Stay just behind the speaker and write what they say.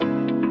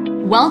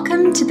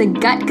Welcome to the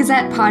Gut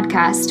Gazette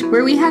podcast,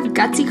 where we have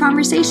gutsy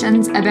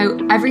conversations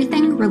about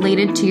everything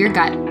related to your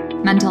gut.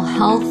 Mental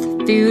health,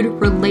 food,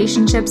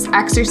 relationships,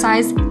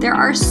 exercise. There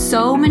are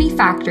so many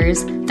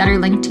factors that are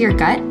linked to your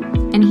gut,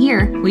 and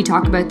here we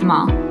talk about them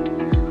all.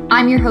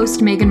 I'm your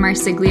host, Megan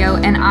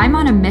Marsiglio, and I'm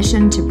on a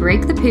mission to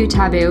break the poo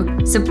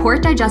taboo,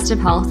 support digestive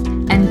health,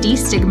 and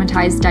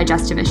destigmatize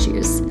digestive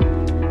issues.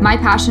 My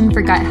passion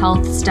for gut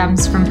health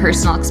stems from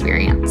personal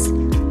experience.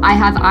 I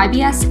have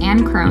IBS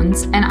and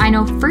Crohn's, and I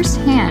know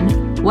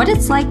firsthand what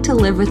it's like to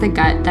live with a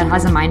gut that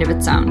has a mind of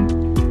its own.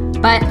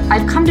 But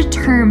I've come to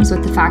terms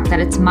with the fact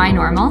that it's my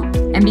normal,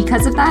 and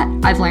because of that,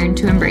 I've learned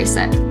to embrace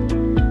it.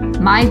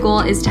 My goal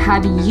is to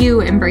have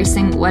you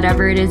embracing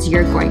whatever it is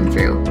you're going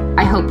through.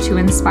 I hope to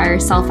inspire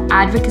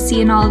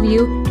self-advocacy in all of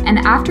you, and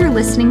after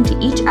listening to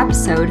each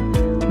episode,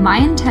 my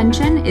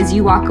intention is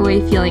you walk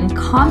away feeling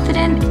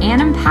confident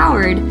and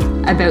empowered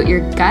about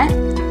your gut,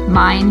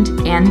 mind,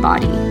 and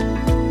body.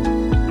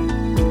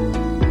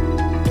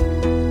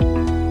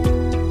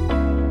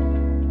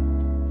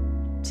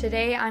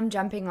 Today, I'm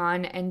jumping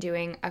on and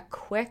doing a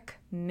quick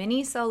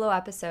mini solo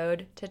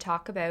episode to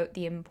talk about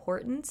the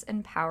importance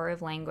and power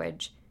of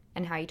language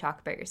and how you talk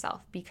about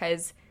yourself,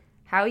 because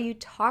how you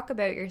talk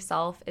about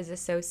yourself is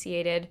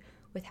associated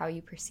with how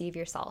you perceive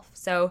yourself.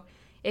 So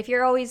if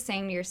you're always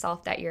saying to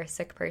yourself that you're a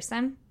sick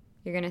person,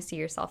 you're going to see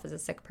yourself as a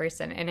sick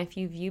person. And if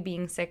you view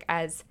being sick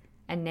as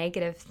a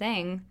negative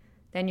thing,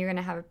 then you're going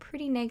to have a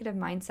pretty negative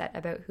mindset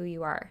about who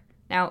you are.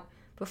 Now,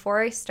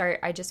 before I start,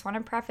 I just want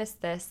to preface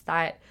this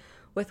that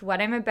with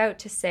what I'm about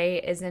to say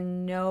is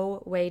in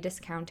no way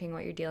discounting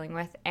what you're dealing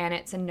with, and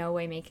it's in no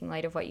way making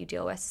light of what you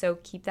deal with. So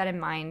keep that in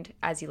mind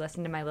as you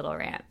listen to my little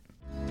rant.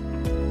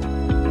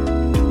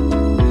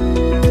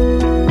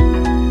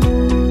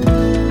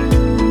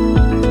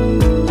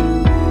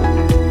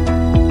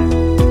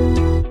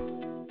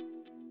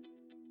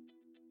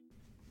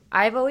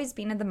 I've always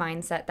been of the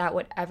mindset that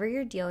whatever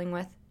you're dealing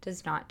with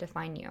does not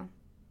define you.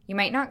 You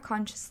might not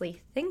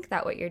consciously think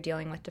that what you're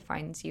dealing with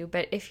defines you,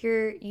 but if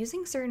you're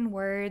using certain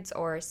words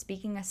or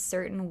speaking a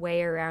certain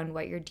way around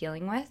what you're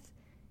dealing with,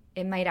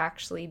 it might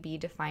actually be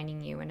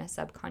defining you in a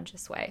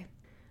subconscious way.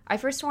 I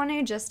first want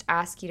to just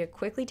ask you to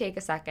quickly take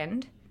a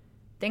second.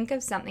 Think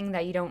of something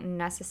that you don't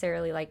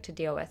necessarily like to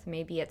deal with.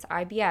 Maybe it's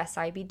IBS,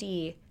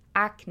 IBD,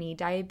 acne,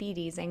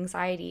 diabetes,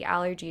 anxiety,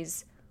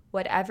 allergies,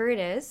 whatever it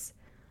is.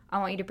 I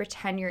want you to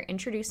pretend you're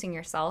introducing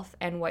yourself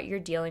and what you're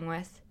dealing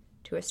with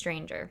to a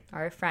stranger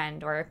or a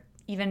friend or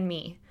even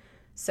me.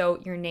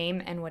 So your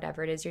name and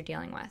whatever it is you're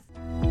dealing with.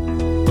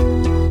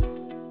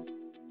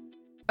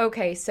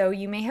 Okay, so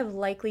you may have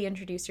likely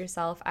introduced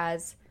yourself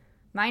as,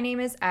 my name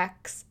is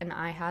X and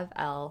I have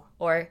L,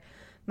 or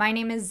my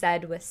name is Z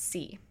with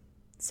C.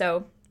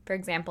 So, for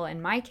example,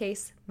 in my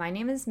case, my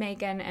name is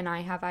Megan and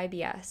I have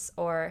IBS,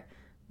 or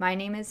my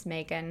name is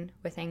Megan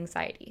with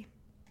anxiety.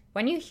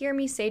 When you hear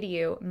me say to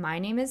you, my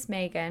name is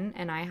Megan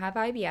and I have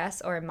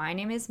IBS, or my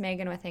name is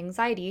Megan with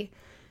anxiety,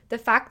 the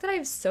fact that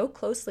I've so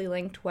closely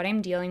linked what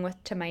I'm dealing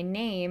with to my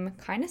name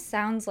kind of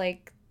sounds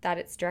like that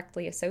it's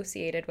directly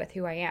associated with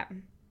who I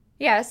am.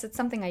 Yes, it's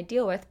something I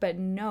deal with, but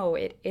no,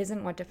 it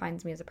isn't what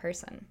defines me as a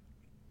person.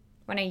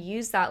 When I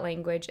use that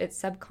language, it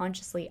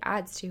subconsciously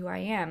adds to who I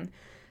am.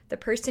 The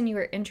person you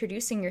are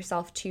introducing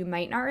yourself to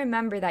might not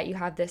remember that you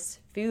have this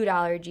food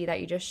allergy that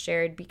you just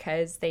shared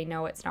because they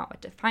know it's not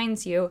what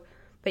defines you,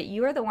 but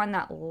you are the one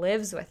that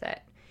lives with it.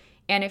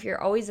 And if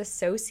you're always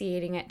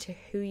associating it to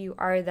who you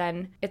are,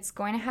 then it's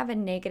going to have a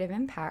negative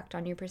impact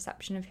on your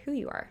perception of who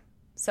you are.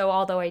 So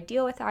although I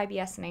deal with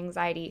IBS and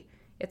anxiety,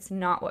 it's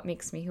not what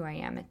makes me who I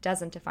am. It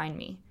doesn't define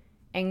me.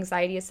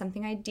 Anxiety is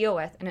something I deal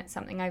with, and it's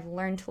something I've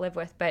learned to live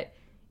with, but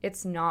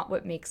it's not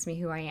what makes me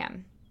who I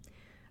am.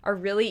 A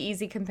really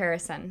easy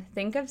comparison.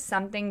 Think of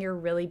something you're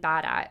really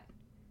bad at.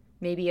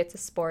 Maybe it's a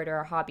sport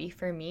or a hobby.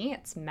 For me,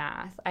 it's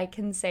math. I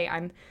can say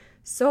I'm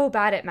so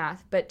bad at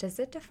math, but does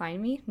it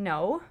define me?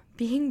 No.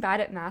 Being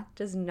bad at math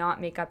does not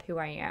make up who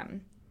I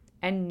am,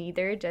 and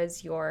neither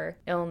does your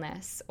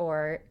illness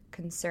or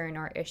concern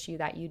or issue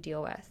that you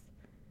deal with.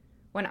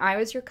 When I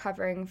was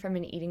recovering from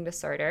an eating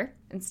disorder,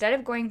 instead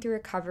of going through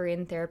recovery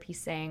and therapy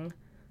saying,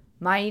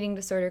 my eating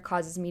disorder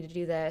causes me to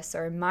do this,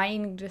 or my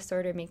eating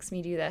disorder makes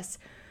me do this,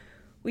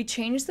 we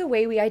changed the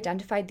way we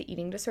identified the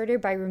eating disorder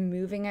by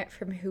removing it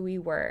from who we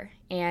were,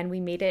 and we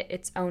made it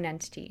its own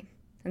entity.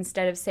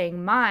 Instead of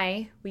saying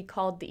my, we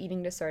called the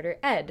eating disorder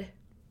Ed,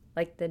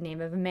 like the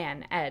name of a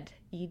man, Ed,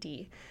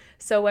 E-D.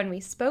 So when we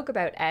spoke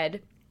about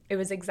Ed, it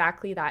was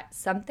exactly that,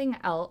 something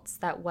else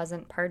that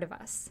wasn't part of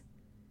us.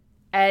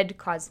 Ed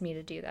caused me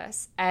to do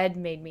this. Ed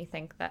made me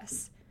think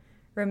this.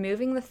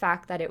 Removing the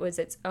fact that it was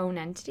its own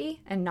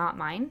entity and not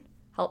mine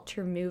helped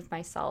to remove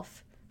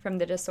myself from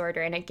the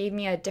disorder, and it gave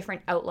me a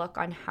different outlook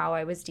on how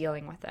I was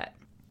dealing with it.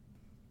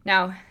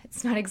 Now,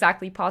 it's not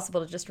exactly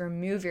possible to just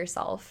remove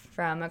yourself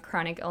from a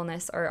chronic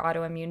illness or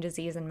autoimmune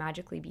disease and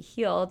magically be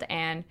healed,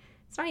 and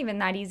it's not even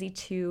that easy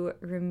to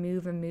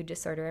remove a mood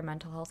disorder or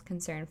mental health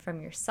concern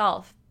from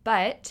yourself,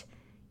 but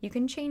you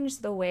can change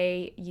the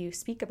way you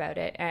speak about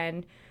it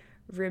and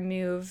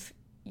remove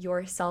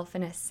yourself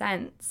in a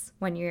sense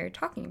when you're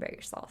talking about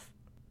yourself.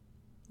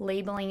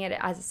 Labeling it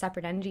as a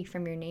separate entity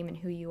from your name and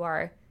who you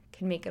are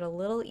can make it a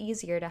little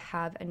easier to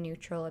have a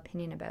neutral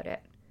opinion about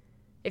it.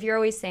 If you're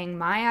always saying,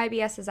 my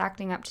IBS is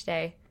acting up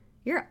today,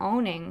 you're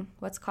owning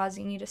what's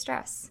causing you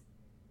distress.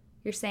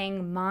 You're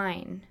saying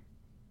mine.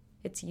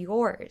 It's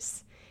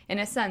yours. In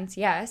a sense,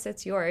 yes,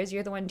 it's yours.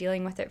 You're the one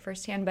dealing with it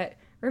firsthand, but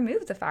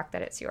remove the fact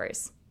that it's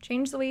yours.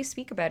 Change the way you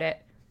speak about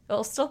it.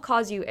 It'll still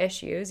cause you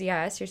issues.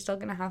 Yes, you're still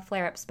going to have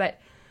flare-ups, but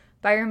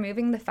by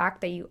removing the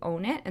fact that you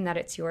own it and that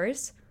it's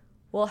yours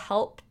will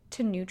help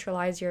to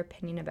neutralize your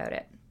opinion about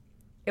it.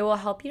 It will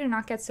help you to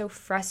not get so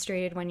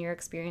frustrated when you're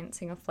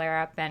experiencing a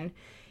flare-up, and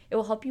it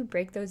will help you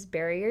break those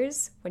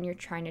barriers when you're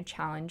trying to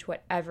challenge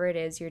whatever it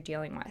is you're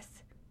dealing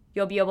with.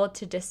 You'll be able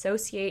to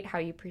dissociate how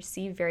you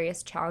perceive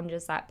various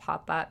challenges that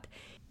pop up,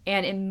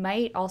 and it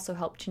might also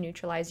help to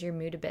neutralize your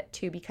mood a bit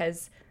too,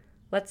 because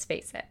let's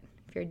face it,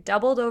 if you're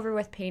doubled over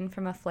with pain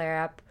from a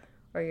flare-up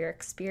or you're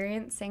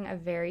experiencing a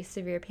very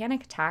severe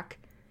panic attack,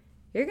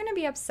 you're going to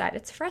be upset.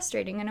 It's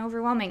frustrating and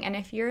overwhelming, and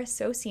if you're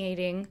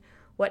associating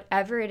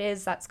whatever it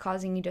is that's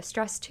causing you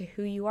distress to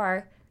who you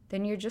are,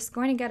 then you're just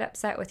going to get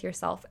upset with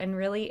yourself, and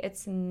really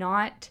it's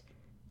not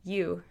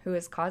you who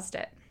has caused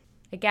it.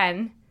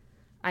 Again,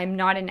 I'm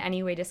not in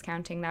any way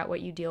discounting that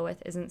what you deal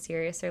with isn't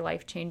serious or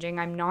life-changing.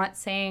 I'm not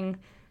saying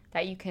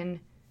that you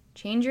can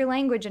change your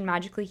language and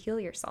magically heal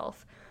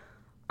yourself.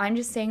 I'm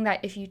just saying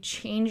that if you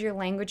change your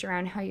language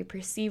around how you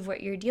perceive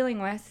what you're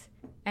dealing with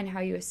and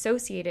how you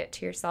associate it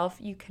to yourself,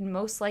 you can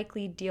most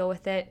likely deal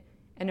with it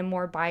in a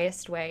more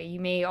biased way. You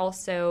may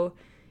also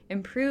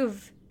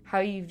improve how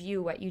you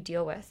view what you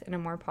deal with in a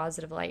more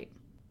positive light.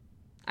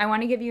 I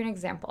want to give you an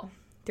example.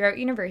 Throughout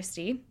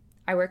university,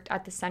 I worked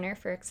at the Center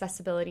for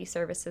Accessibility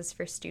Services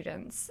for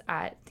Students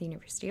at the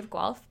University of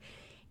Guelph,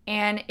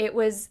 and it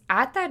was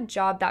at that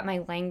job that my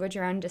language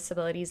around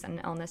disabilities and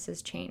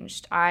illnesses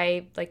changed.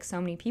 I, like so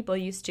many people,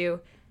 used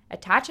to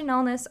attach an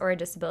illness or a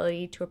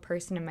disability to a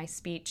person in my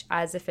speech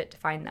as if it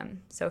defined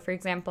them. So, for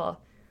example,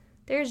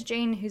 there's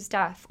Jane who's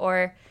deaf,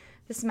 or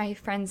this is my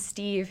friend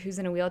Steve who's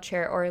in a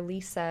wheelchair, or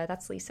Lisa,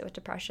 that's Lisa with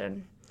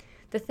depression.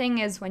 The thing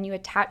is, when you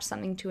attach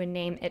something to a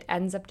name, it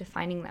ends up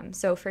defining them.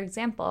 So, for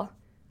example,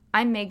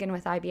 I'm Megan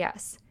with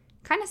IBS.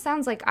 Kind of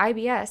sounds like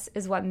IBS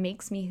is what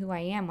makes me who I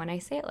am when I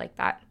say it like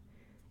that.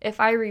 If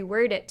I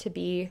reword it to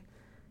be,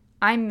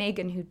 I'm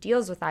Megan who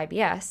deals with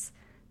IBS,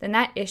 then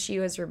that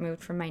issue is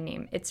removed from my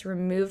name. It's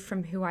removed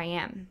from who I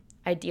am.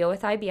 I deal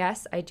with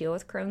IBS, I deal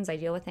with Crohn's, I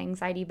deal with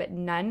anxiety, but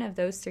none of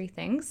those three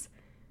things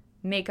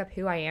make up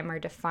who I am or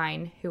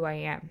define who I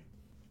am.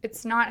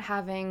 It's not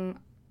having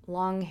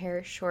long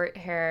hair, short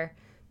hair,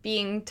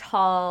 being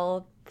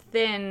tall,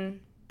 thin,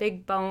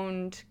 big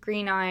boned,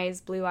 green eyes,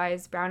 blue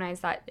eyes, brown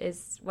eyes, that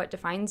is what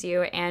defines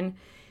you. And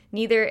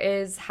neither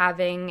is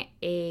having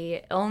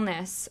a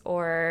illness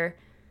or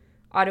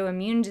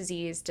autoimmune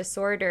disease,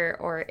 disorder,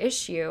 or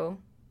issue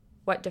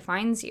what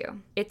defines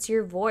you. It's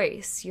your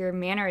voice, your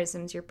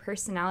mannerisms, your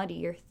personality,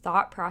 your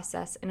thought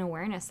process, and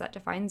awareness that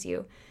defines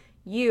you.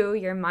 You,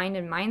 your mind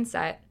and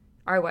mindset,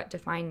 are what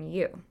define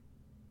you.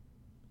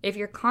 If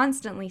you're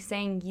constantly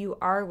saying you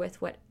are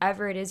with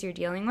whatever it is you're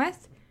dealing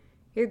with,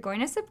 you're going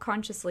to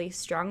subconsciously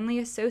strongly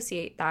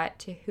associate that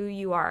to who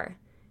you are.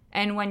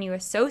 And when you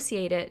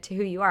associate it to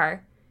who you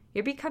are,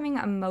 you're becoming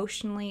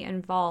emotionally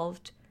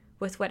involved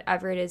with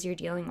whatever it is you're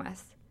dealing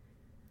with.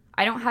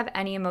 I don't have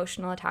any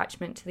emotional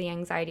attachment to the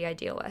anxiety I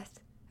deal with.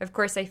 Of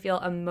course, I feel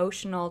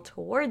emotional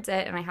towards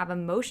it and I have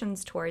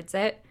emotions towards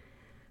it,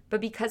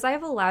 but because I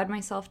have allowed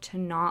myself to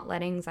not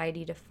let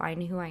anxiety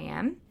define who I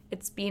am,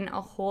 it's been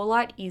a whole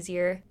lot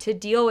easier to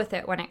deal with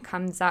it when it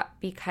comes up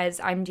because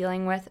I'm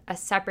dealing with a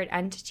separate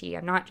entity.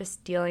 I'm not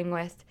just dealing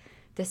with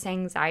this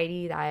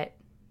anxiety that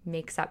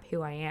makes up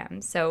who I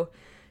am. So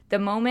the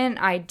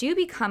moment I do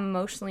become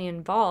emotionally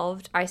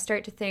involved, I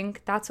start to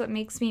think that's what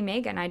makes me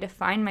Megan. I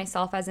define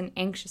myself as an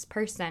anxious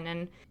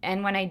person.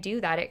 And when I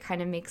do that, it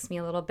kind of makes me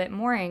a little bit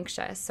more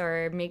anxious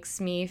or makes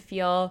me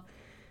feel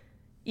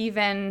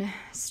even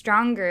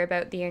stronger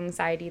about the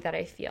anxiety that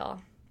I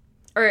feel.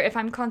 Or if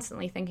I'm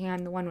constantly thinking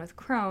I'm the one with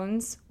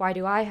Crohn's, why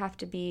do I have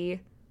to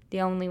be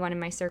the only one in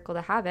my circle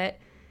to have it?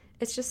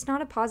 It's just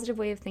not a positive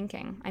way of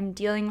thinking. I'm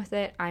dealing with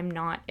it. I'm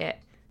not it.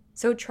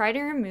 So try to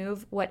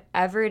remove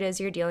whatever it is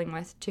you're dealing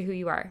with to who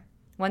you are.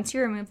 Once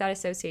you remove that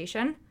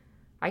association,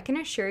 I can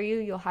assure you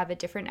you'll have a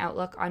different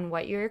outlook on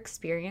what you're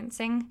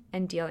experiencing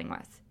and dealing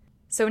with.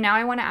 So now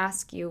I want to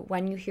ask you,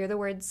 when you hear the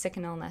word sick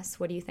and illness,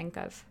 what do you think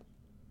of?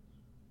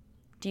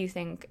 Do you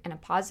think in a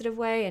positive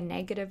way, a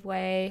negative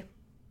way?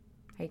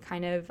 Are you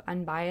kind of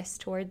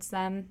unbiased towards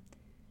them?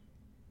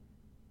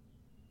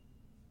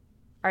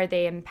 Are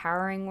they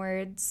empowering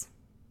words?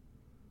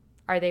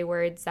 Are they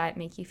words that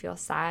make you feel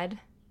sad?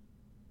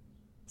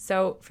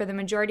 So for the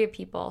majority of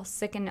people,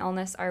 sick and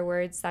illness are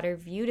words that are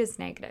viewed as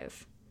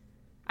negative.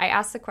 I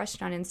asked the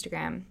question on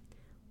Instagram,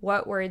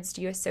 what words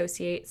do you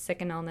associate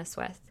sick and illness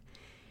with?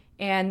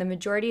 And the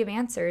majority of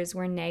answers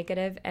were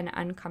negative and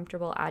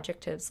uncomfortable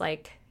adjectives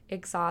like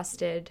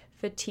exhausted,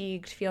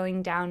 fatigued,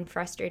 feeling down,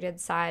 frustrated,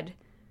 sad.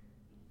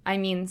 I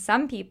mean,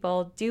 some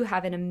people do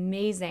have an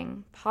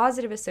amazing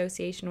positive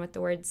association with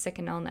the word sick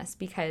and illness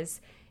because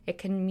it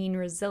can mean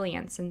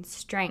resilience and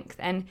strength,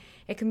 and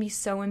it can be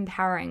so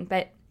empowering.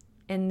 But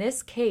in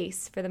this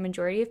case, for the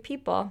majority of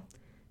people,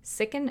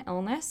 sick and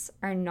illness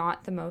are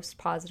not the most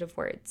positive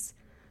words.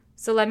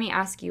 So let me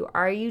ask you,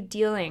 are you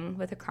dealing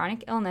with a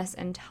chronic illness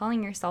and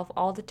telling yourself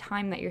all the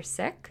time that you're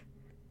sick?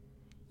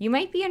 You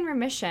might be in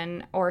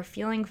remission or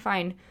feeling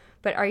fine,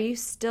 but are you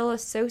still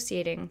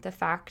associating the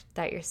fact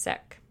that you're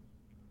sick?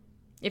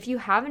 If you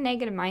have a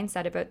negative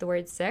mindset about the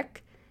word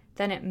sick,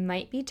 then it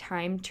might be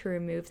time to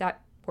remove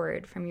that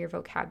word from your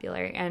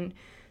vocabulary and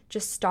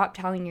just stop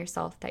telling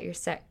yourself that you're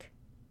sick.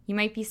 You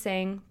might be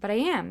saying, but I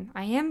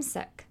am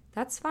sick.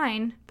 That's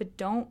fine, but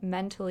don't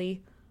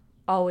mentally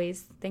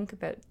always think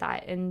about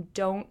that, and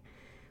don't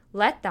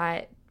let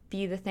that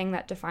be the thing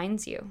that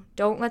defines you.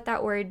 Don't let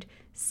that word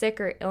sick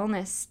or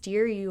illness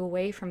steer you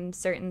away from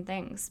certain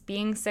things.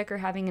 Being sick or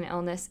having an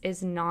illness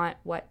is not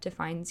what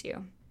defines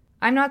you.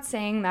 I'm not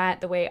saying that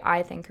the way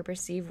I think or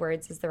perceive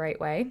words is the right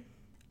way.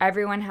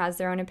 Everyone has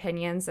their own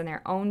opinions and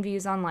their own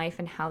views on life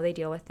and how they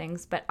deal with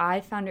things, but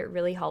I found it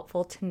really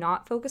helpful to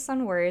not focus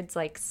on words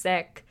like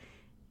sick,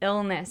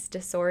 illness,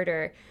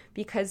 disorder,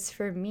 because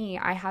for me,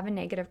 I have a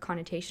negative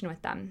connotation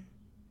with them.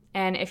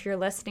 And if you're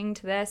listening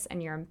to this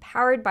and you're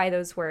empowered by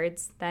those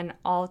words, then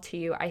all to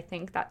you. I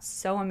think that's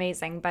so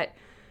amazing. But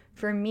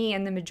for me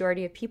and the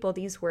majority of people,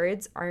 these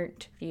words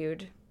aren't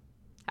viewed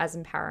as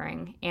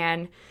empowering.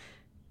 And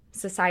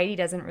society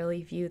doesn't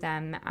really view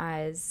them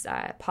as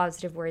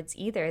positive words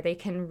either. They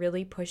can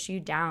really push you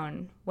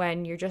down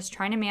when you're just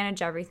trying to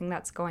manage everything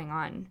that's going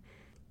on.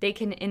 They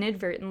can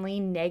inadvertently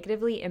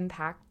negatively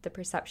impact the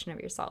perception of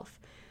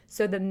yourself.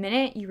 So the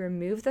minute you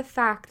remove the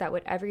fact that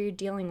whatever you're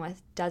dealing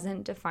with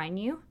doesn't define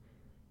you,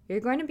 you're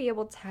going to be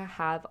able to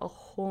have a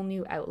whole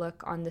new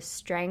outlook on the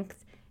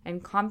strength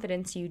and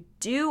confidence you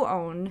do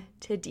own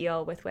to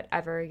deal with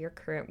whatever you're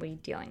currently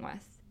dealing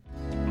with.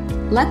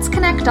 Let's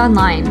connect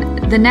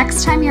online. The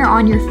next time you're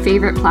on your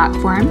favorite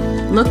platform,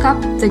 look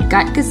up the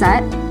Gut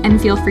Gazette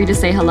and feel free to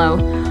say hello.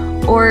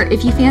 Or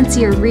if you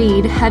fancy a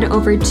read, head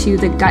over to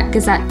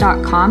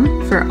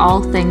thegutgazette.com for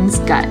all things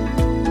gut.